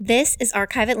This is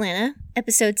Archive Atlanta,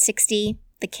 episode 60,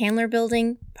 The Candler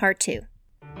Building, part 2.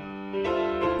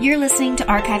 You're listening to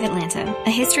Archive Atlanta, a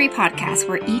history podcast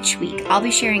where each week I'll be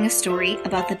sharing a story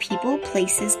about the people,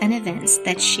 places, and events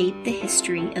that shape the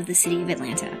history of the city of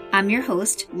Atlanta. I'm your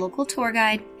host, local tour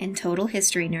guide, and total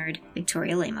history nerd,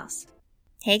 Victoria Lemos.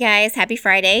 Hey guys, happy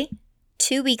Friday.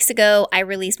 2 weeks ago, I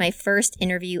released my first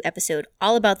interview episode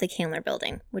all about the Candler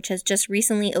Building, which has just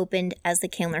recently opened as the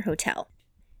Candler Hotel.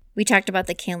 We talked about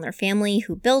the Candler family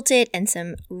who built it and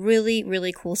some really,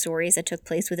 really cool stories that took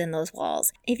place within those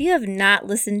walls. If you have not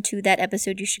listened to that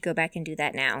episode, you should go back and do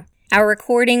that now. Our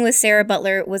recording with Sarah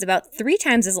Butler was about 3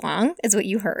 times as long as what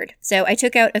you heard. So I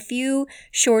took out a few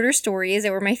shorter stories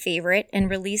that were my favorite and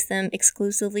released them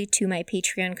exclusively to my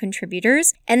Patreon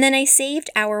contributors. And then I saved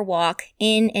our walk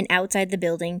in and outside the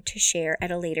building to share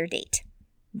at a later date.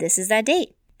 This is that date.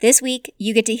 This week,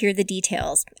 you get to hear the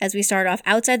details as we start off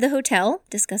outside the hotel,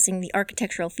 discussing the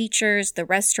architectural features, the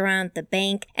restaurant, the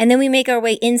bank, and then we make our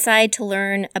way inside to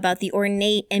learn about the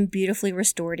ornate and beautifully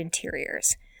restored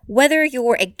interiors. Whether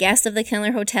you're a guest of the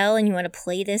Candler Hotel and you want to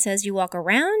play this as you walk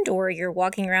around, or you're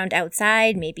walking around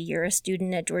outside, maybe you're a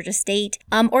student at Georgia State,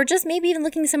 or just maybe even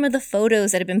looking at some of the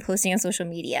photos that have been posting on social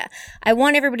media, I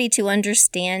want everybody to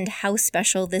understand how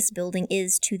special this building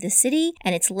is to the city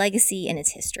and its legacy and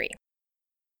its history.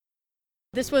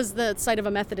 This was the site of a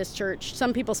Methodist church.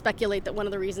 Some people speculate that one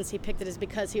of the reasons he picked it is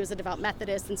because he was a devout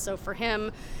Methodist, and so for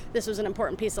him, this was an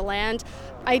important piece of land.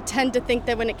 I tend to think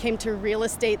that when it came to real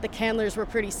estate, the Candlers were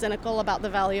pretty cynical about the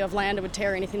value of land and would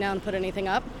tear anything down and put anything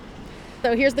up.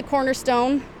 So here's the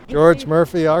cornerstone. George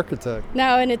Murphy, architect.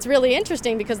 Now, and it's really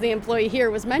interesting because the employee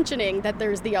here was mentioning that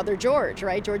there's the other George,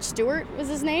 right? George Stewart was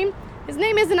his name. His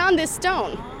name isn't on this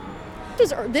stone.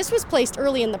 This was placed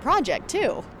early in the project,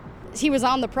 too. He was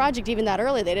on the project even that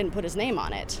early, they didn't put his name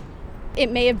on it. It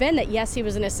may have been that, yes, he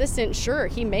was an assistant, sure,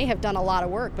 he may have done a lot of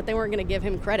work, but they weren't going to give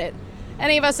him credit.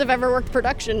 Any of us have ever worked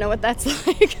production know what that's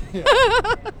like. Yeah.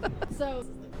 So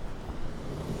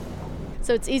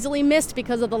it's easily missed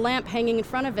because of the lamp hanging in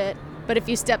front of it, but if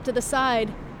you step to the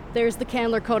side, there's the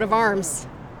Candler coat of arms.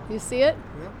 You see it?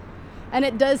 Yeah. And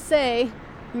it does say,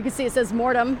 you can see it says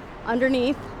Mortem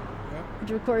underneath, yeah,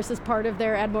 which of course is part of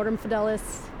their Ad Mortem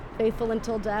Fidelis, faithful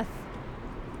until death.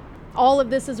 All of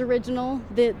this is original.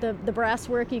 The brass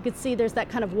work, you could see there's that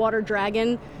kind of water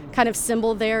dragon kind of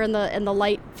symbol there in the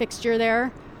light fixture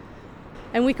there.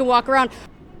 And we can walk around.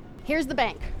 Here's the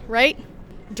bank, right?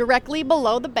 Directly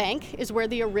below the bank is where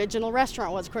the original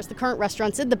restaurant was. Of course, the current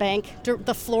restaurant's in the bank,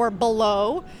 the floor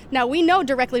below. Now, we know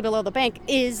directly below the bank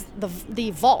is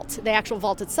the vault, the actual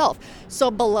vault itself.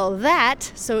 So below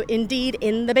that, so indeed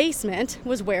in the basement,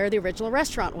 was where the original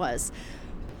restaurant was.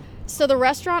 So the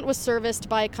restaurant was serviced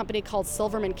by a company called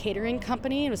Silverman Catering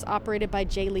Company. It was operated by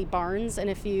J. Lee Barnes, and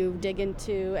if you dig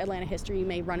into Atlanta history, you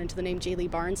may run into the name J. Lee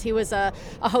Barnes. He was a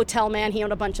hotel man. He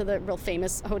owned a bunch of the real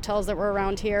famous hotels that were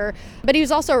around here, but he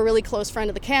was also a really close friend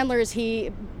of the Candlers.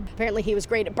 Apparently he was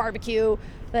great at barbecue.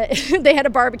 They had a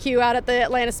barbecue out at the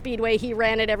Atlanta Speedway. He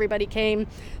ran it. Everybody came.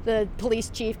 The police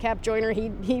chief, Cap Joyner,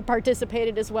 he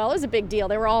participated as well. It was a big deal.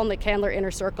 They were all in the Candler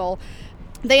inner circle.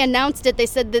 They announced it. They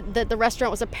said that the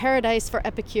restaurant was a paradise for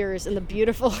epicures in the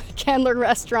beautiful Candler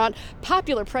restaurant.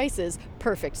 Popular prices,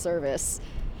 perfect service.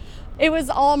 It was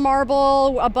all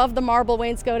marble. Above the marble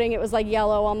wainscoting, it was like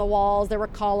yellow on the walls. There were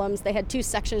columns. They had 2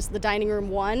 sections to the dining room.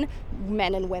 One,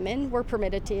 men and women were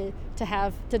permitted to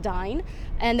dine.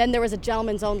 And then there was a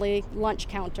gentleman's only lunch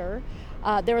counter.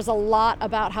 There was a lot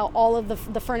about how all of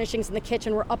the furnishings in the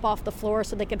kitchen were up off the floor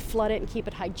so they could flood it and keep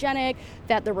it hygienic,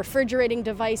 that the refrigerating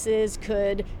devices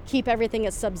could keep everything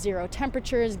at sub-zero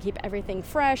temperatures and keep everything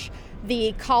fresh.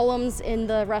 The columns in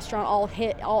the restaurant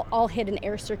all hid an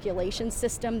air circulation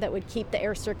system that would keep the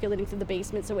air circulating through the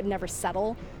basement so it would never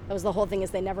settle. That was the whole thing, is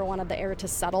they never wanted the air to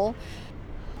settle.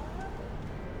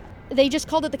 They just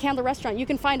called it the Candler Restaurant. You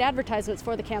can find advertisements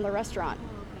for the Candler Restaurant.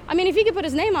 I mean, if he could put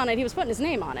his name on it, he was putting his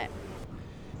name on it.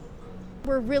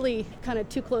 We're really kind of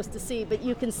too close to see, but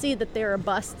you can see that there are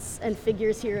busts and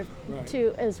figures here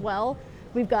too as well.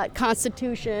 We've got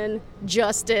Constitution,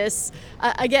 Justice.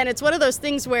 Again, it's one of those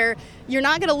things where you're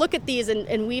not going to look at these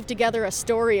and weave together a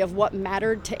story of what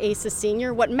mattered to Asa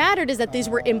Sr. What mattered is that these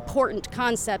were important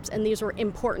concepts and these were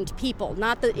important people,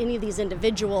 not that any of these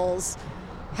individuals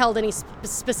held any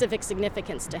specific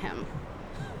significance to him.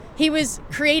 He was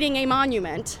creating a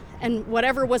monument, and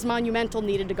whatever was monumental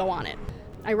needed to go on it.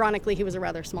 Ironically, he was a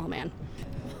rather small man.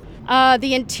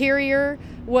 The interior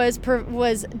was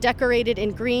decorated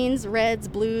in greens, reds,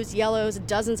 blues, yellows,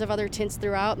 dozens of other tints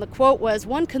throughout. And the quote was,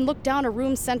 "One can look down a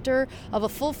room center of a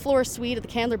full floor suite of the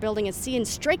Candler Building and see in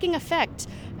striking effect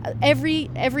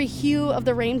every hue of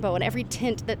the rainbow and every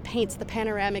tint that paints the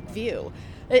panoramic view.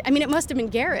 I mean, it must have been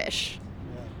garish.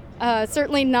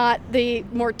 Certainly not the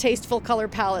more tasteful color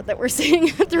palette that we're seeing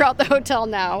throughout the hotel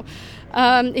now.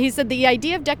 He said the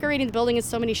idea of decorating the building in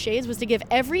so many shades was to give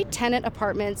every tenant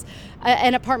apartments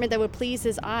an apartment that would please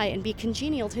his eye and be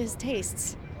congenial to his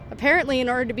tastes. Apparently, in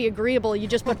order to be agreeable, you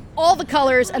just put all the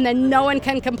colors and then no one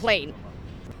can complain.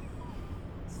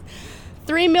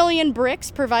 3 million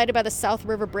bricks provided by the South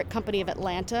River Brick Company of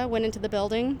Atlanta went into the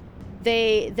building.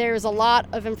 There's a lot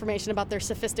of information about their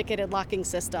sophisticated locking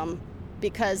system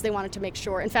because they wanted to make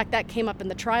sure. In fact, that came up in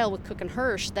the trial with Cook and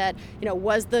Hirsch that,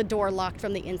 was the door locked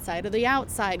from the inside or the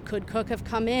outside? Could Cook have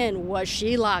come in? Was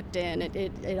she locked in?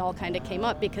 It all kind of came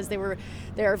up because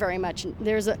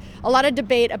there's a lot of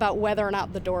debate about whether or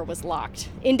not the door was locked,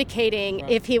 indicating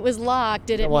if it was locked,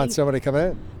 did it want somebody to come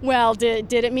in? Well,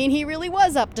 did it mean he really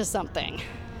was up to something?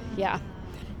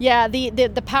 Yeah,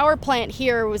 the power plant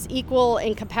here was equal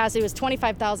in capacity. It was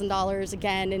 $25,000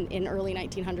 again in early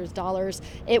 1900s dollars.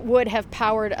 It would have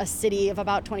powered a city of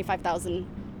about 25,000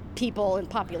 people in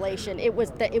population. It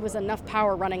was enough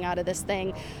power running out of this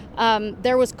thing.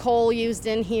 There was coal used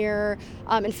in here.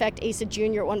 In fact, Asa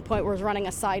Jr. at one point was running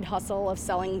a side hustle of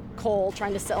selling coal,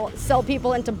 trying to sell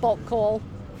people into bulk coal.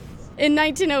 In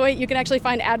 1908, you can actually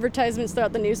find advertisements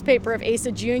throughout the newspaper of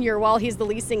Asa Jr. while he's the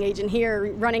leasing agent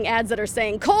here, running ads that are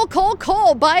saying, coal, coal,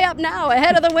 coal, buy up now,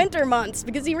 ahead of the winter months,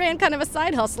 because he ran kind of a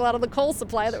side hustle out of the coal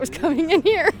supply that was coming in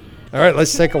here. All right,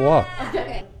 let's take a walk.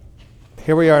 Okay.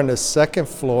 Here we are on the second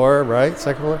floor, right?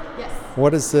 Second floor? Yes.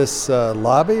 What is this,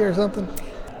 lobby or something?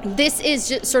 This is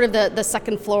just sort of the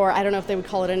second floor. I don't know if they would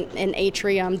call it an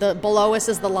atrium. Below us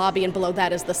is the lobby, and below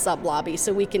that is the sub-lobby.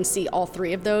 So we can see all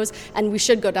three of those. And we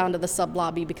should go down to the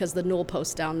sub-lobby because the newel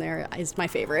post down there is my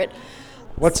favorite.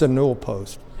 What's a newel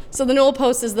post? So the newel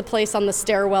post is the place on the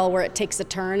stairwell where it takes a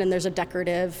turn and there's a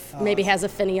decorative, maybe has a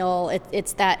finial.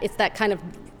 It's that kind of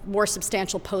more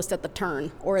substantial post at the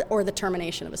turn or the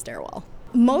termination of a stairwell.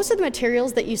 Most of the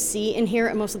materials that you see in here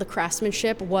and most of the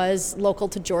craftsmanship was local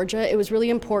to Georgia. It was really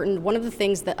important. One of the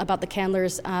things about the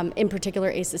Candlers, in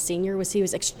particular Asa Sr., was he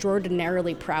was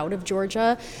extraordinarily proud of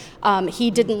Georgia.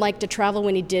 He didn't like to travel.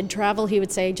 When he did travel, he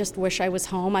would say, just wish I was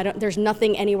home. There's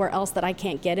nothing anywhere else that I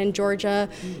can't get in Georgia.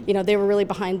 They were really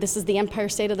behind, this is the Empire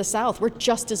State of the South. We're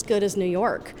just as good as New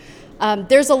York.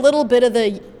 There's a little bit of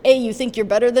the, hey, you think you're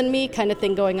better than me kind of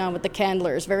thing going on with the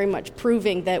Candlers, very much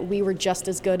proving that we were just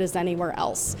as good as anywhere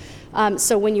else.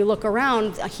 So when you look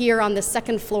around here on the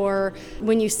second floor,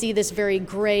 when you see this very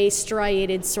gray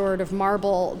striated sort of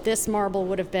marble, this marble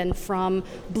would have been from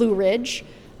Blue Ridge.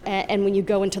 And when you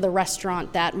go into the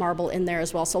restaurant, that marble in there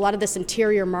as well. So a lot of this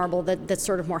interior marble that's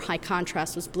sort of more high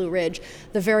contrast was Blue Ridge.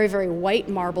 The very, very white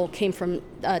marble came from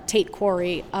Tate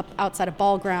Quarry up outside of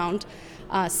Ball Ground.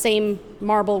 Same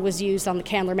marble was used on the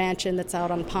Candler Mansion that's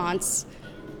out on Ponce.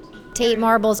 Tate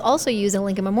marble is also used in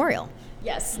Lincoln Memorial.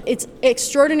 Yes, it's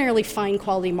extraordinarily fine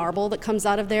quality marble that comes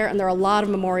out of there, and there are a lot of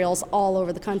memorials all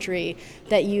over the country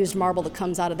that used marble that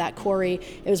comes out of that quarry.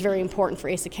 It was very important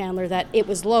for Asa Candler that it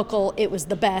was local, it was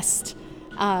the best.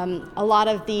 A lot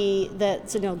of the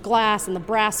glass and the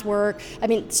brass work,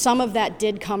 some of that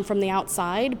did come from the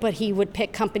outside, but he would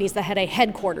pick companies that had a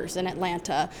headquarters in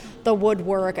Atlanta. The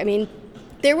woodwork,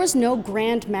 there was no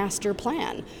grand master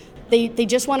plan. They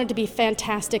just wanted to be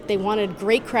fantastic. They wanted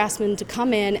great craftsmen to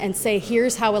come in and say,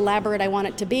 here's how elaborate I want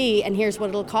it to be, and here's what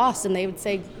it'll cost. And they would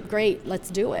say, great,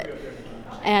 let's do it.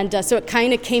 And so it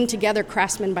kind of came together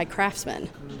craftsman by craftsman.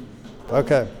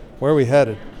 Okay, where are we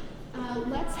headed?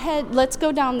 Let's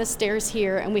go down the stairs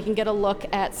here, and we can get a look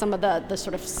at some of the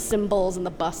sort of symbols and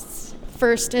the busts.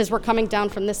 First, as we're coming down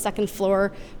from this second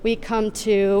floor, we come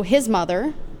to his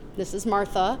mother. This is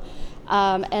Martha.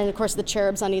 And of course the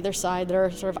cherubs on either side that are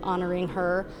sort of honoring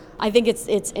her. I think it's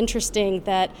interesting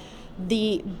that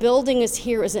the building is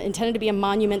intended to be a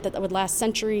monument that would last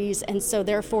centuries, and so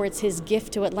therefore it's his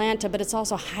gift to Atlanta, but it's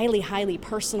also highly, highly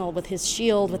personal with his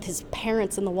shield, with his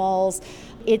parents in the walls.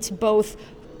 It's both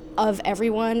of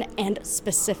everyone and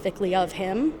specifically of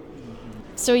him.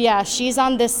 So yeah, she's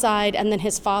on this side, and then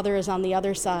his father is on the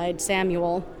other side,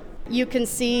 Samuel. You can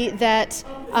see that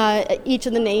each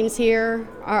of the names here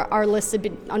are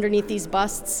listed underneath these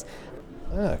busts.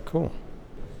 Ah, cool.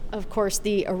 Of course,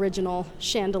 the original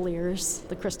chandeliers,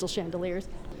 the crystal chandeliers.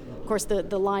 Of course,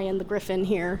 the lion, the griffin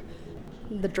here,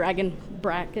 the dragon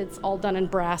brackets, all done in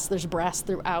brass. There's brass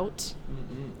throughout.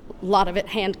 A lot of it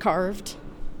hand-carved.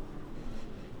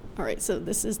 All right, so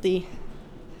this is the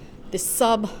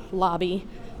sub-lobby,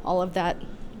 all of that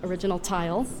original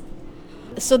tile.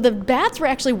 So the baths were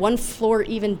actually one floor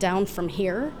even down from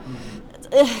here.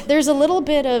 There's a little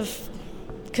bit of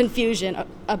confusion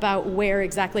about where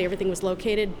exactly everything was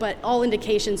located, but all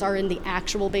indications are in the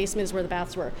actual basement is where the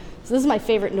baths were. So this is my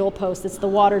favorite newel post. It's the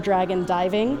water dragon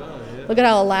diving. Look at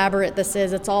how elaborate this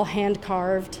is. It's all hand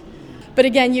carved. But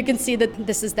again, you can see that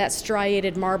this is that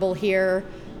striated marble here.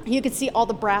 You can see all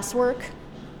the brass work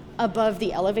above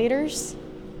the elevators.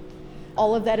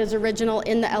 All of that is original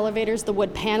in the elevators. The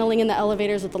wood paneling in the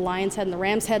elevators with the lion's head and the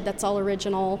ram's head, that's all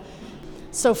original.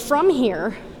 So from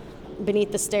here,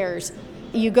 beneath the stairs,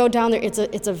 you go down there.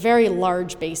 It's a very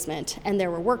large basement, and there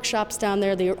were workshops down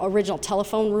there. The original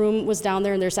telephone room was down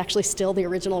there, and there's actually still the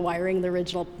original wiring, the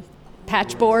original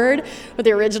patch board with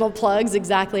the original plugs,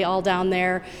 exactly all down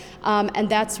there. And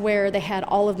that's where they had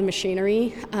all of the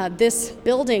machinery. This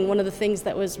building, one of the things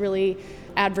that was really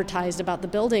advertised about the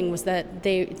building was that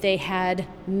they had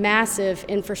massive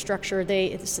infrastructure.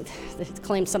 They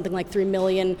claimed something like 3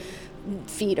 million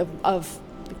feet of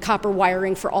copper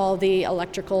wiring for all the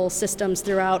electrical systems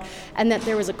throughout, and that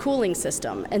there was a cooling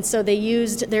system. And so they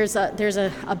used, there's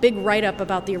a big write-up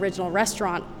about the original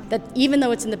restaurant that even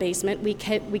though it's in the basement, we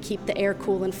keep the air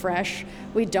cool and fresh.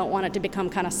 We don't want it to become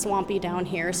kind of swampy down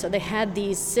here. So they had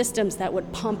these systems that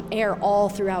would pump air all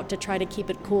throughout to try to keep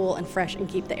it cool and fresh and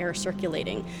keep the air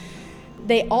circulating.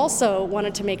 They also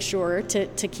wanted to make sure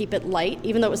to keep it light,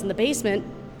 even though it was in the basement,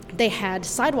 they had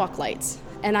sidewalk lights.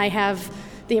 And I have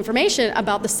the information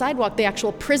about the sidewalk, the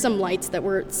actual prism lights that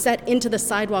were set into the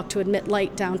sidewalk to admit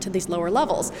light down to these lower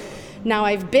levels. Now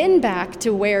I've been back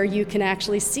to where you can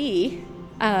actually see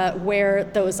where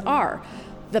those are.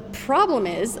 The problem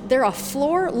is they're a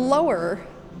floor lower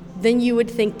than you would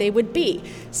think they would be.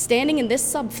 Standing in this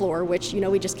subfloor, which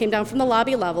we just came down from the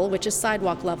lobby level, which is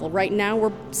sidewalk level. Right now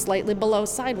we're slightly below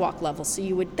sidewalk level, so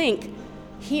you would think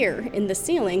here in the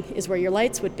ceiling is where your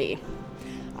lights would be.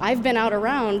 I've been out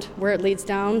around where it leads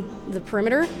down the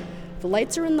perimeter. The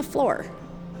lights are in the floor.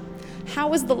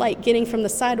 How is the light getting from the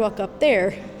sidewalk up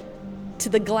there to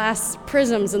the glass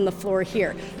prisms in the floor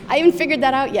here? I haven't figured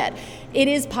that out yet. It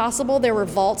is possible there were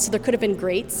vaults, so there could have been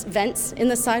grates, vents in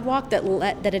the sidewalk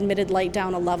that admitted light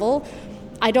down a level.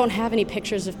 I don't have any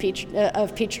pictures of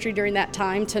Peachtree during that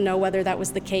time to know whether that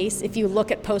was the case. If you look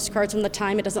at postcards from the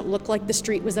time, it doesn't look like the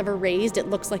street was ever raised. It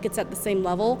looks like it's at the same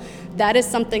level. That is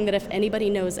something that if anybody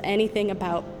knows anything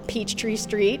about Peachtree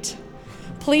Street,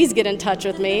 please get in touch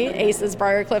with me,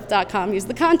 acesbriarcliff.com. Use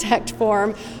the contact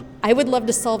form. I would love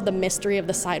to solve the mystery of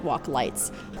the sidewalk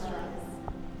lights.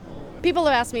 People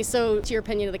have asked me, so to your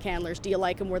opinion of the Candlers, do you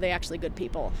like them? Were they actually good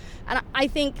people? And I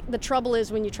think the trouble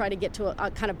is when you try to get to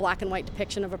a kind of black and white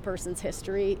depiction of a person's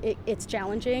history, it's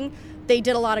challenging. They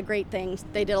did a lot of great things.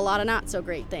 They did a lot of not so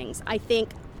great things. I think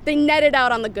they netted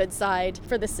out on the good side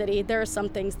for the city. There are some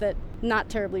things that not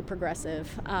terribly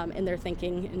progressive in their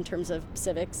thinking in terms of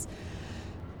civics.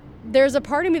 There's a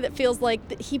part of me that feels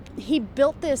like he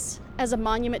built this as a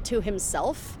monument to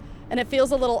himself. And it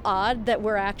feels a little odd that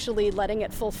we're actually letting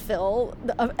it fulfill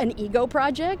an ego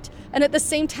project. And at the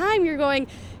same time, you're going,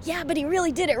 yeah, but he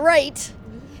really did it right.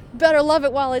 Better love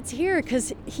it while it's here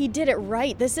because he did it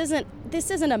right. This isn't a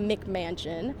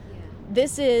McMansion.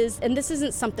 This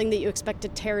isn't something that you expect to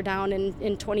tear down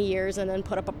in 20 years and then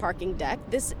put up a parking deck.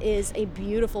 This is a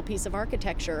beautiful piece of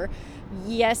architecture.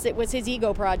 Yes, it was his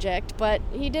ego project, but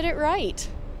he did it right.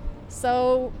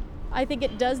 So I think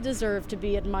it does deserve to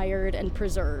be admired and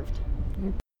preserved.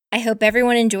 I hope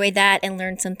everyone enjoyed that and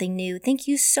learned something new. Thank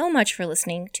you so much for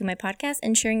listening to my podcast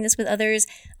and sharing this with others.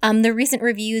 The recent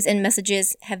reviews and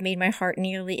messages have made my heart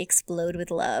nearly explode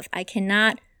with love. I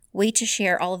cannot wait to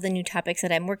share all of the new topics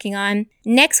that I'm working on.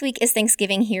 Next week is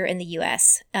Thanksgiving here in the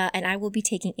U.S., and I will be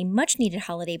taking a much-needed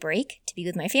holiday break to be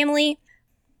with my family.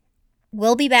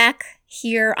 We'll be back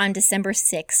here on December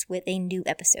 6th with a new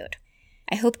episode.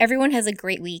 I hope everyone has a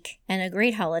great week and a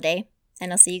great holiday,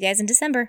 and I'll see you guys in December.